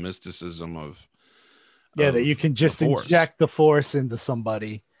away from the mysticism of that you can just inject the force into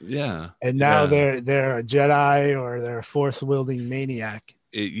somebody. Yeah. And now they're a Jedi or they're a force wielding maniac.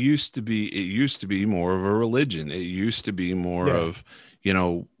 It used to be more of a religion. It used to be more of,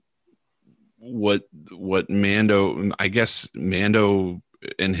 what Mando, I guess Mando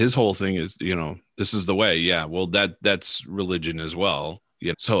and his whole thing is, this is the way. Yeah. Well, that's religion as well.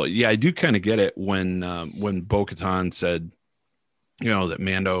 Yeah. So yeah, I do kind of get it when Bo-Katan said, that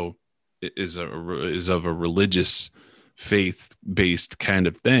Mando is of a religious faith-based kind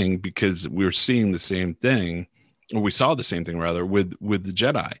of thing, because we're seeing the same thing, or we saw the same thing rather with the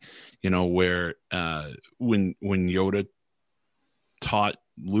Jedi, where when Yoda taught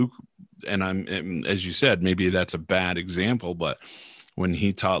Luke, and as you said, maybe that's a bad example, but when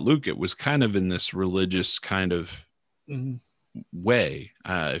he taught Luke, it was kind of in this religious kind of way,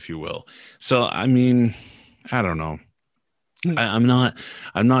 if you will. So I mean, I don't know. I'm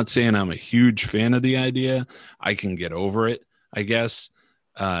not saying I'm a huge fan of the idea. I can get over it, I guess,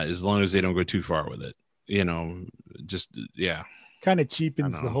 as long as they don't go too far with it. Just kind of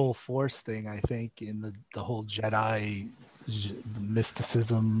cheapens the whole force thing, I think, in the whole Jedi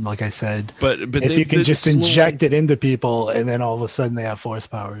mysticism, like I said. But if you can just inject it into people and then all of a sudden they have force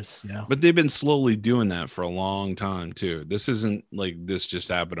powers, But they've been slowly doing that for a long time too. This isn't like this just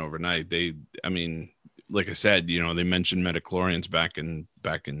happened overnight. Like I said, they mentioned midichlorians back in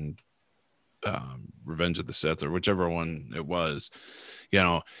Revenge of the Sith, or whichever one it was,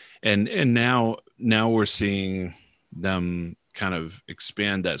 and now we're seeing them kind of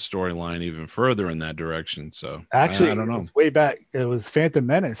expand that storyline even further in that direction. So actually, I don't know. Way back, it was Phantom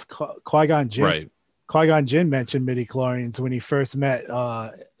Menace. Qui-Gon Jinn, right? Qui-Gon Jinn mentioned midichlorians when he first met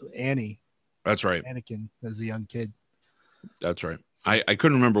Annie. That's right. Anakin as a young kid. That's right. I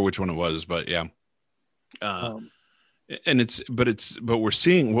couldn't remember which one it was, but yeah. But we're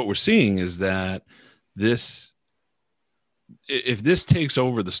seeing is that if this takes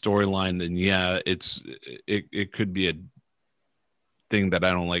over the storyline, then it could be a thing that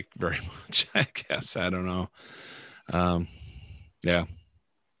I don't like very much. I guess I don't know. Yeah,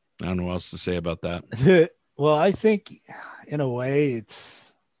 I don't know what else to say about that. Well, I think in a way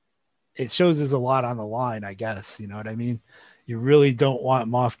it shows there's a lot on the line, I guess. You know what I mean? You really don't want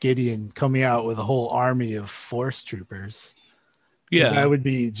Moff Gideon coming out with a whole army of Force troopers. Yeah, that would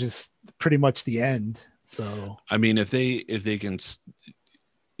be just pretty much the end. So I mean, if they can,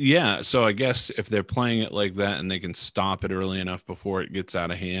 yeah. So I guess if they're playing it like that and they can stop it early enough before it gets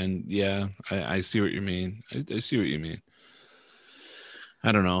out of hand, yeah, I see what you mean. I see what you mean.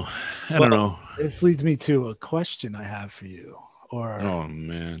 I don't know. I don't know. This leads me to a question I have for you. Or oh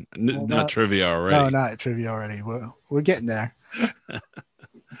man, not trivia already. No, not trivia already. We're getting there.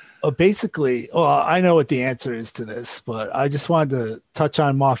 Basically, well, I know what the answer is to this, but I just wanted to touch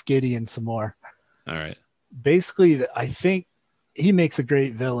on Moff Gideon some more. All right. Basically, I think he makes a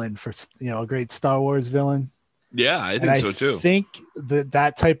great villain for, a great Star Wars villain. Yeah, I think so too. I think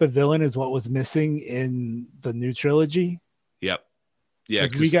that type of villain is what was missing in the new trilogy. Yep. Yeah,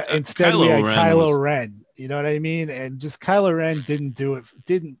 we got instead we had Kylo Ren. You know what I mean? And just Kylo Ren didn't do it.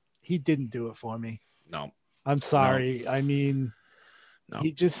 He didn't do it for me. No, I'm sorry. No. I mean,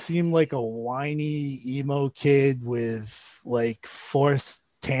 he just seemed like a whiny emo kid with like forced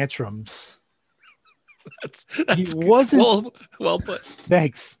tantrums. He wasn't well put.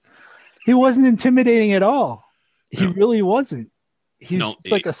 Thanks. He wasn't intimidating at all. He really wasn't. He's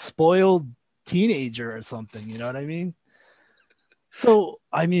like a spoiled teenager or something. You know what I mean? So,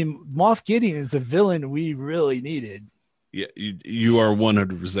 I mean, Moff Gideon is the villain we really needed. Yeah, you are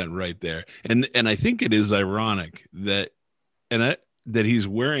 100% right there. And I think it is ironic that he's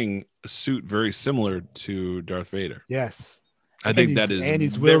wearing a suit very similar to Darth Vader. Yes. I think that is and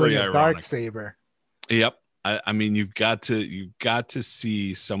he's wielding a dark saber. Yep. I mean, you've got to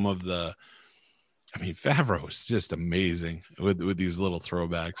see some of the. I mean, Favreau is just amazing with these little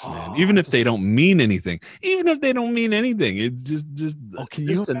throwbacks, man. Even if they don't mean anything, it's just. Oh, can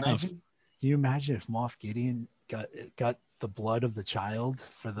you imagine? Can you imagine if Moff Gideon got the blood of the child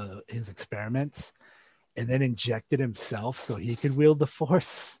for his experiments, and then injected himself so he could wield the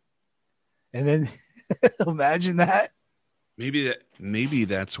Force, and then imagine that. Maybe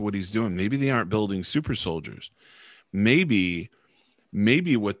that's what he's doing. Maybe they aren't building super soldiers. Maybe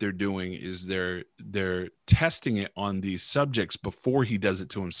what they're doing is they're testing it on these subjects before he does it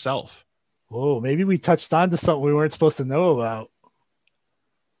to himself. Whoa, maybe we touched on to something we weren't supposed to know about.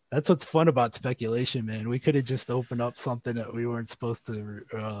 That's what's fun about speculation, man. We could have just opened up something that we weren't supposed to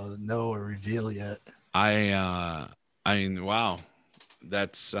know or reveal yet. I mean, wow.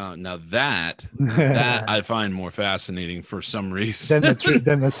 That's now that I find more fascinating for some reason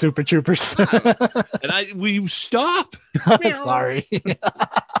than the Super Troopers. And will you stop? Sorry.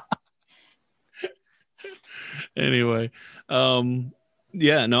 Anyway,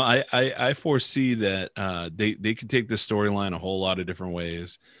 yeah, no, I foresee that they could take this storyline a whole lot of different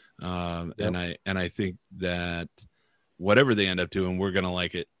ways, yep. and I think that whatever they end up doing, we're gonna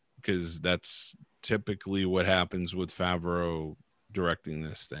like it, because that's typically what happens with Favreau directing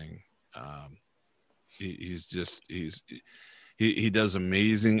this thing. He does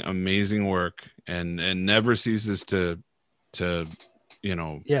amazing work and never ceases to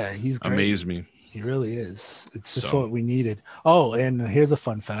he's great. Amaze me. He really is. It's just what we needed. Oh, and here's a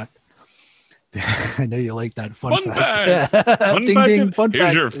fun fact. I know you like that fun fact. Fun ding, fact. Ding, fun here's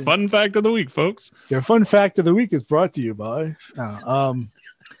fact. Your fun fact of the week, folks. Your fun fact of the week is brought to you by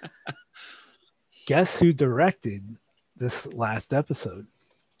guess who directed this last episode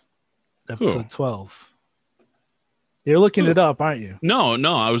 12. You're looking it up, aren't you? No,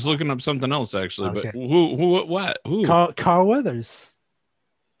 I was looking up something else actually. Okay. But who? Carl Weathers.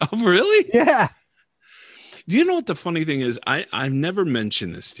 Oh, really? Yeah. Do you know what the funny thing is? I've never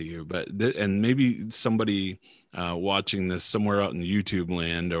mentioned this to you, but and maybe somebody watching this somewhere out in YouTube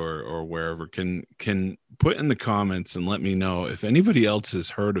land or wherever can put in the comments and let me know if anybody else has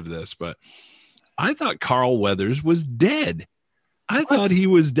heard of this. But I thought Carl Weathers was dead. I thought he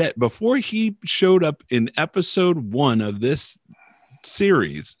was dead before he showed up in episode 1 of this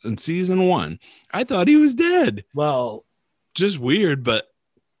series in season 1. I thought he was dead. Well, just weird, but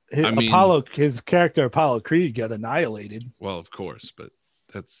his character Apollo Creed got annihilated. Well, of course, but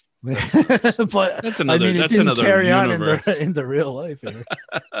that's but that's another. I mean, that's another carry universe. On in the real life here.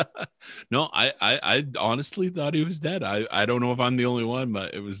 No, I honestly thought he was dead. I don't know if I'm the only one,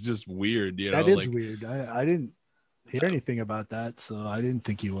 but it was just weird. That is weird. I didn't hear anything about that, so I didn't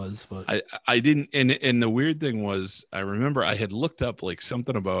think he was. But I didn't. And the weird thing was, I remember I had looked up like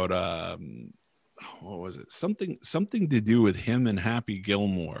something about what was it? Something to do with him and Happy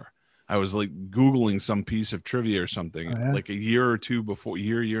Gilmore. I was like Googling some piece of trivia or something like a year or two before,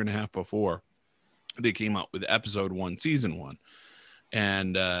 year and a half before they came out with episode 1, season 1.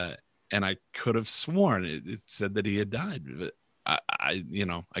 And I could have sworn it said that he had died. But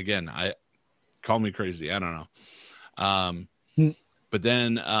again, I call me crazy. I don't know. But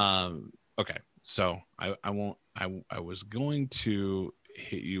then, okay. So I was going to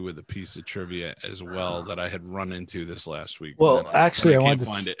hit you with a piece of trivia as well that I had run into this last week. Well, actually, I wanted to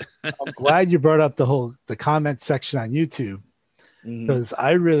find it. I'm glad you brought up the comment section on YouTube, because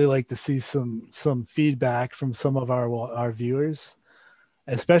I really like to see some feedback from some of our viewers,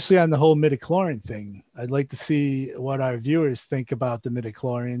 especially on the whole midichlorian thing. I'd like to see what our viewers think about the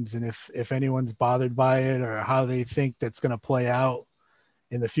midichlorians, and if anyone's bothered by it or how they think that's going to play out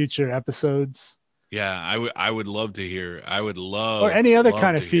in the future episodes. Yeah, I would love to hear. I would love, or any other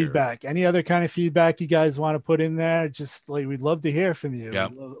kind of feedback. Any other kind of feedback you guys want to put in there? Just like, we'd love to hear from you. Yeah,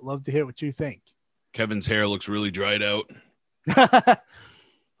 love to hear what you think. Kevin's hair looks really dried out.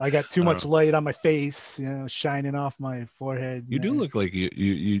 I got too much light on my face, shining off my forehead. You do look like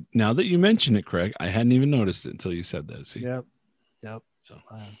you. Now that you mention it, Craig, I hadn't even noticed it until you said that. See? Yep. So,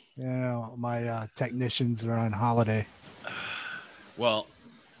 my technicians are on holiday. Well,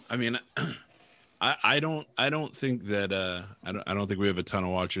 I mean, I don't think that I don't think we have a ton of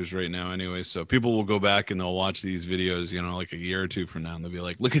watchers right now anyway. So people will go back and they'll watch these videos, like a year or two from now, and they'll be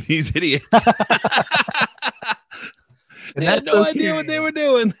like, "Look at these idiots." They had no idea what they were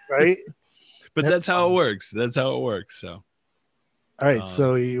doing, right? But that's how it works. That's how it works. So, all right.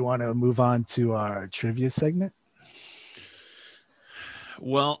 So you want to move on to our trivia segment?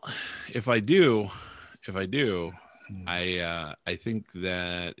 Well, if I do, I think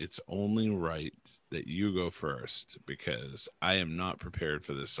that it's only right that you go first, because I am not prepared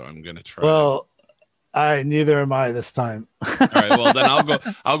for this, so I'm going to try. Well, neither am I this time. All right, well then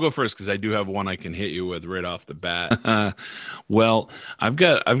I'll go first, because I do have one I can hit you with right off the bat. Well, I've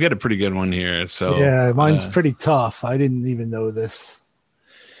got a pretty good one here. So yeah, mine's pretty tough. I didn't even know this.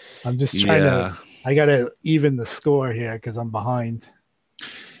 I'm just trying to. I got to even the score here because I'm behind.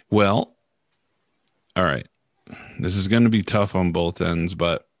 Well, all right. This is going to be tough on both ends,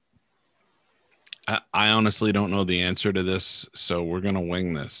 but I honestly don't know the answer to this, so we're going to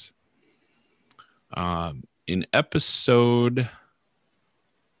wing this. In episode...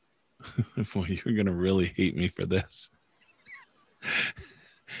 Boy, you're going to really hate me for this.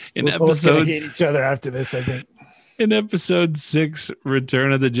 We're both going to hate each other after this, I think. In episode 6,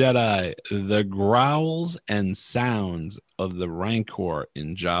 Return of the Jedi, the growls and sounds of the Rancor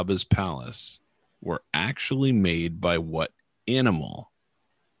in Jabba's palace were actually made by what animal?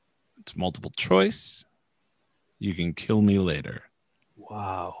 It's multiple choice. You can kill me later.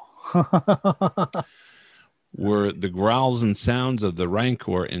 Wow. Were the growls and sounds of the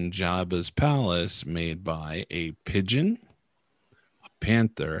Rancor in Jabba's palace made by a pigeon, a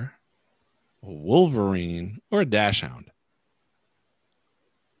panther, a wolverine, or a dachshund?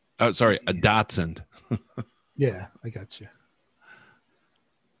 Oh, sorry, a dachshund. Yeah, I got you.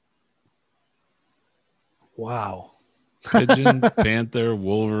 Wow. Pigeon, panther,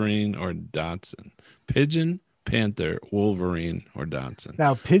 wolverine, or dachshund? Pigeon, panther, wolverine, or dachshund?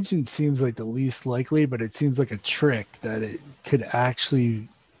 Now, pigeon seems like the least likely, but it seems like a trick that it could actually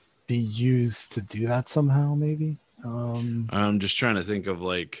be used to do that somehow, maybe. I'm just trying to think of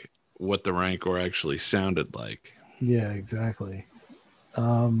like what the Rancor actually sounded like. Yeah, exactly.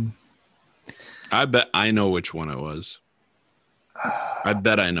 I bet I know which one it was. I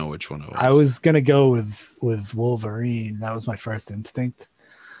bet I know which one it was. I was gonna go with Wolverine. That was my first instinct,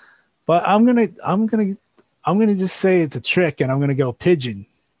 but I'm gonna just say it's a trick, and I'm gonna go pigeon.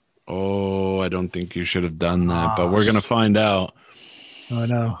 Oh, I don't think you should have done that, but we're gonna find out. Oh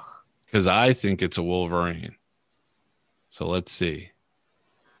no, because I think it's a Wolverine. So let's see.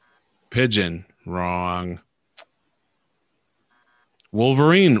 Pigeon, wrong.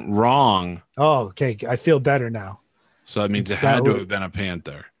 Wolverine, wrong. Oh, okay. I feel better now. So that means it had to have been a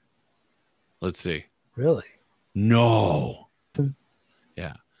panther. Let's see. Really? No.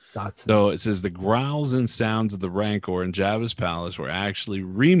 Yeah. Dachshund. So it says the growls and sounds of the Rancor in Jabba's palace were actually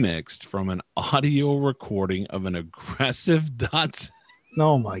remixed from an audio recording of an aggressive dachshund.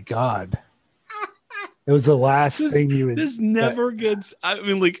 Oh my God. It was the last thing you would. This never gets. I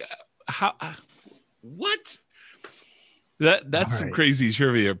mean, like, how? What? That's some crazy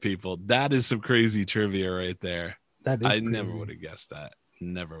trivia, people. That is some crazy trivia right there. That is. I never would have guessed that.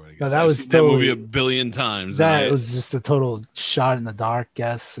 Never would have guessed. No, that was totally, that movie a billion times. That was just a total shot in the dark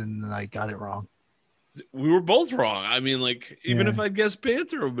guess, and I got it wrong. We were both wrong. I mean, like, even if I guessed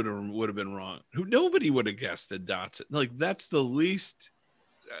Panther would have been wrong. Nobody would have guessed a Dachshund. Like, that's the least.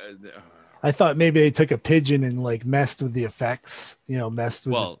 I thought maybe they took a pigeon and like messed with the effects, messed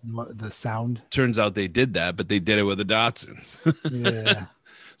with the sound. Turns out they did that, but they did it with a Dachshund. Yeah.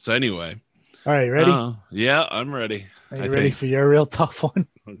 So anyway. All right, ready? Yeah, I'm ready. Are you ready for your real tough one?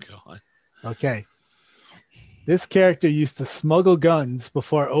 Oh, God. Okay. This character used to smuggle guns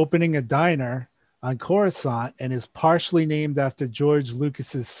before opening a diner on Coruscant and is partially named after George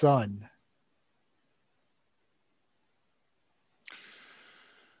Lucas's son.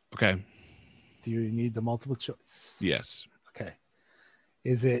 Okay. Do you need the multiple choice? Yes. Okay.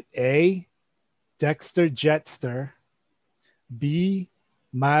 Is it A, Dexter Jetster, B,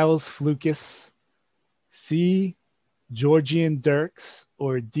 Miles Flukas, C, Georgian Dirks,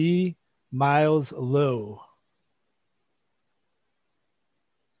 or D, Miles Lowe?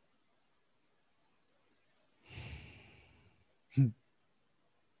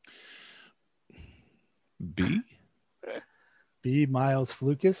 B? B, Miles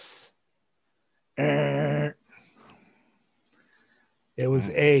Flukas. It was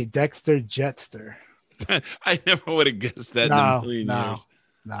A, Dexter Jetster. I never would have guessed that in a million years.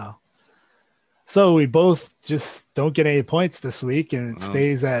 No. So we both just don't get any points this week, and it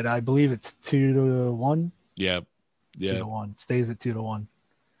stays at, I believe it's 2-1. Yep. 2-1. Stays at 2-1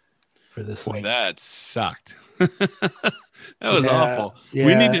 for this week. That sucked. That was awful.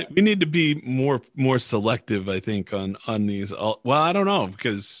 Yeah. We need to be more selective, I think, on these. Well, I don't know,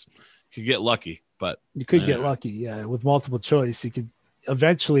 because you could get lucky, but you could get lucky. Yeah, with multiple choice, you could.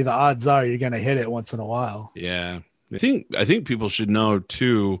 Eventually, the odds are you're going to hit it once in a while. Yeah. I think people should know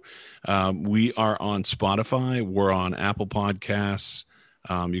too. We are on Spotify. We're on Apple Podcasts.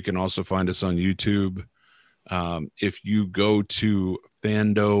 You can also find us on YouTube. If you go to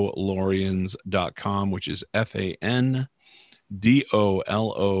fandolorians.com, which is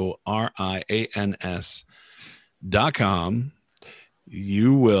FANDOLORIANS.com,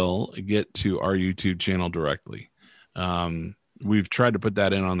 you will get to our YouTube channel directly. We've tried to put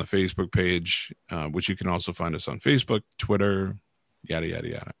that in on the Facebook page, which you can also find us on Facebook, Twitter, yada, yada,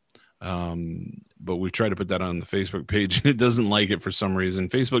 yada. But we've tried to put that on the Facebook page, and it doesn't like it for some reason.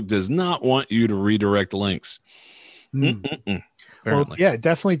 Facebook does not want you to redirect links. Well, yeah,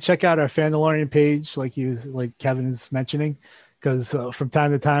 definitely check out our Fandalorian page, like Kevin is mentioning, because from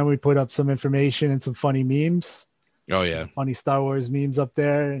time to time we put up some information and some funny memes. Oh yeah, funny Star Wars memes up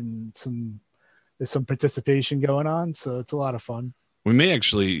there, and there's some participation going on, so it's a lot of fun. We may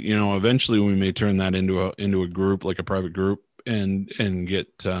actually, eventually we may turn that into a group, like a private group, and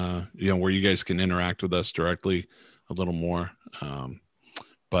get where you guys can interact with us directly a little more.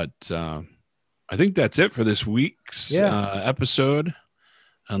 But I think that's it for this week's episode,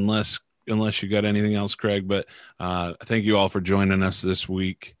 unless you got anything else, Craig. But thank you all for joining us this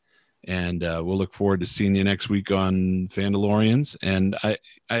week, and we'll look forward to seeing you next week on Fandalorians. And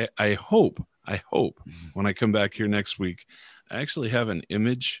I hope when I come back here next week, I actually have an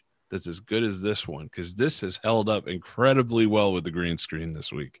image that's as good as this one, because this has held up incredibly well with the green screen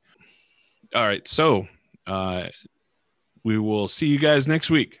this week. All right, so we will see you guys next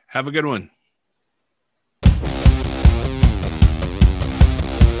week. Have a good one.